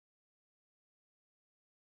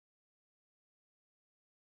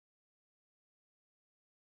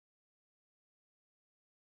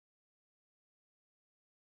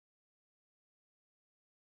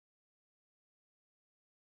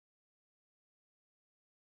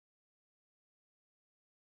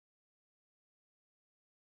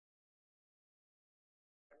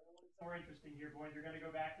More interesting here, boys. You're going to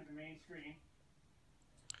go back to the main screen.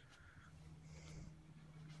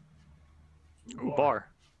 Ooh, bar.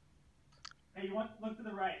 Hey, look to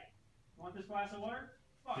the right. You want this glass of water?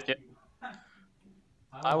 Fuck Yep. you.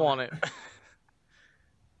 I want it.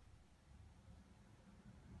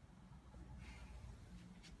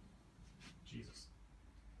 Jesus.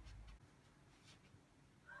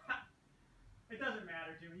 It doesn't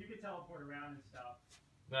matter, Jimmy. You can teleport around and stuff.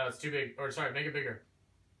 No, it's too big. Or sorry, make it bigger.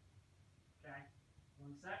 Okay.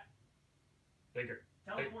 One sec. Bigger.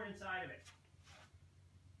 Teleport inside of it.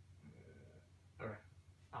 Alright.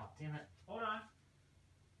 Oh, damn it. Hold on.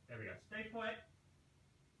 There we go. Stay put.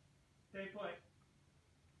 Stay put.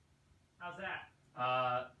 How's that?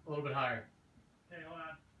 A little bit higher. Okay, hold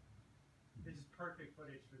on. This is perfect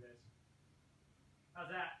footage for this. How's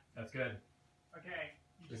that? That's good. Okay.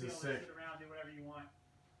 You This should be is able to sick. sit around, do whatever you want.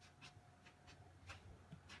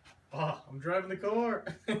 Oh, I'm driving the car.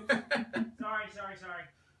 Sorry.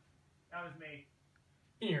 That was me.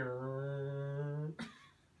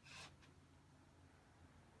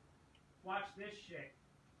 Watch this shit.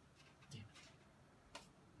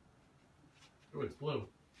 Ooh, it's blue.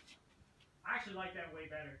 I actually like that way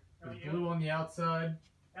better. Don't It's you? blue on the outside.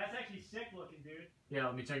 That's actually sick looking, dude. Yeah,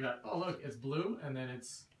 let me check that. Oh, look, it's blue, and then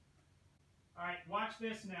it's... Alright, watch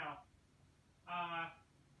this now.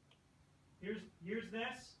 Here's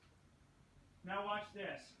this. Now watch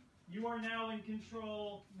this. You are now in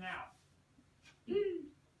control now.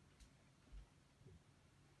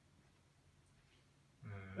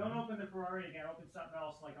 Don't open the Ferrari again. Open something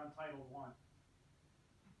else like Untitled 1.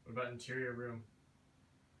 What about interior room?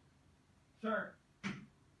 Sure.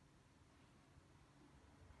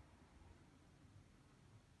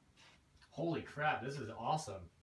 Holy crap, this is awesome.